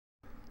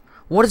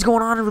What is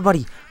going on,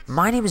 everybody?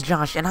 My name is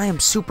Josh, and I am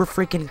super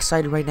freaking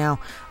excited right now.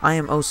 I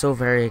am oh so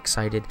very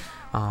excited.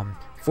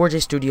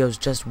 4J Studios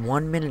just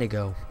 1 minute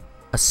ago,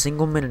 a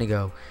single minute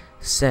ago,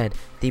 said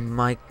the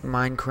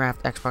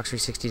Minecraft Xbox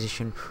 360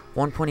 Edition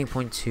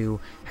 1.8.2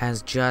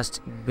 has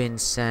just been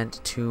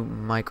sent to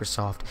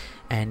Microsoft,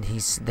 and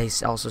they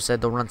also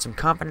said they'll run some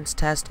confidence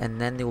test, and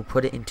then they will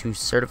put it into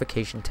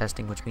certification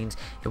testing, which means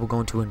it will go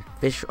into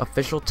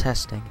official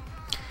testing.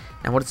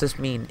 Now, what does this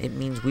mean? It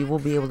means we will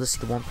be able to see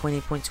the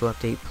 1.8.2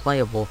 update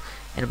playable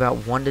in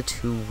about 1 to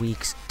 2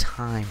 weeks'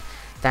 time.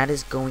 That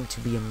is going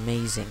to be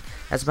amazing.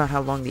 That's about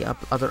how long the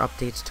other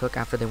updates took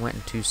after they went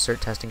into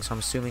CERT testing, so I'm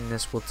assuming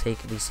this will take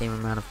the same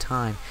amount of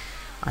time.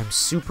 I'm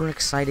super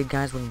excited,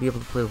 guys. We're going to be able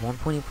to play the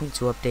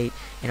 1.8.2 update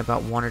in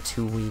about 1 or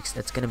 2 weeks.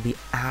 That's going to be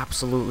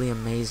absolutely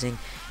amazing,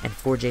 and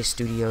 4J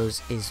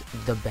Studios is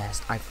the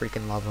best. I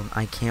freaking love them.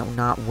 I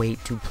cannot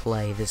wait to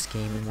play this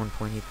game in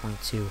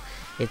 1.8.2.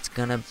 It's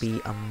going to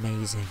be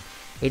amazing.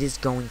 It is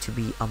going to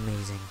be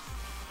amazing.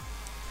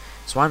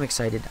 So I'm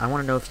excited. I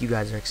want to know if you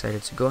guys are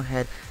excited. So go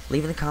ahead,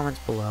 leave in the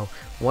comments below.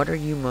 What are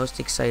you most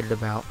excited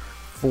about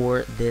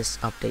for this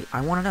update?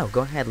 I want to know.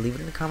 Go ahead, leave it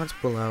in the comments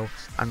below.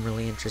 I'm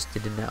really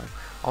interested to know.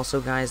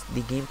 Also, guys,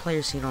 the gameplay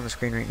you're seeing on the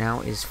screen right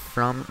now is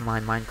from my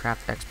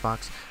Minecraft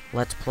Xbox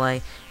Let's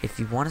Play. If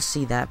you want to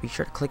see that, be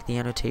sure to click the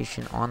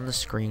annotation on the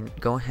screen.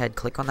 Go ahead,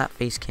 click on that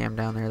face cam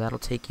down there. That'll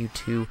take you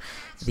to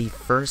the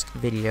first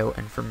video,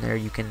 and from there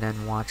you can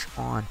then watch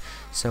on.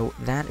 So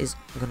that is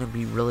going to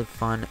be really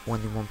fun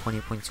when the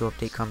 1.8.2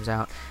 update comes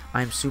out.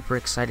 I'm super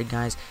excited,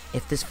 guys.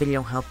 If this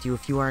video helped you,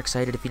 if you are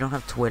excited, if you don't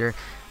have Twitter,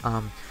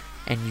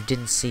 and you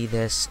didn't see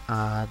this,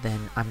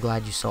 then I'm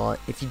glad you saw it.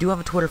 If you do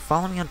have a Twitter,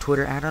 follow me on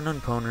Twitter,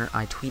 @UnknownPoner.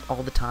 I tweet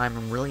all the time.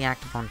 I'm really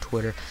active on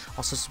Twitter.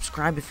 Also,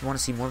 subscribe if you want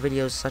to see more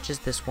videos such as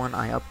this one.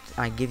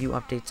 I give you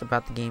updates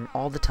about the game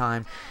all the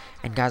time.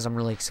 And guys, I'm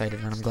really excited,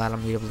 and I'm glad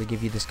I'm able to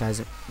give you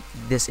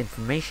this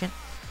information.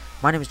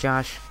 My name is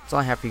Josh. That's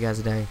all I have for you guys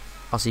today.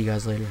 I'll see you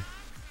guys later.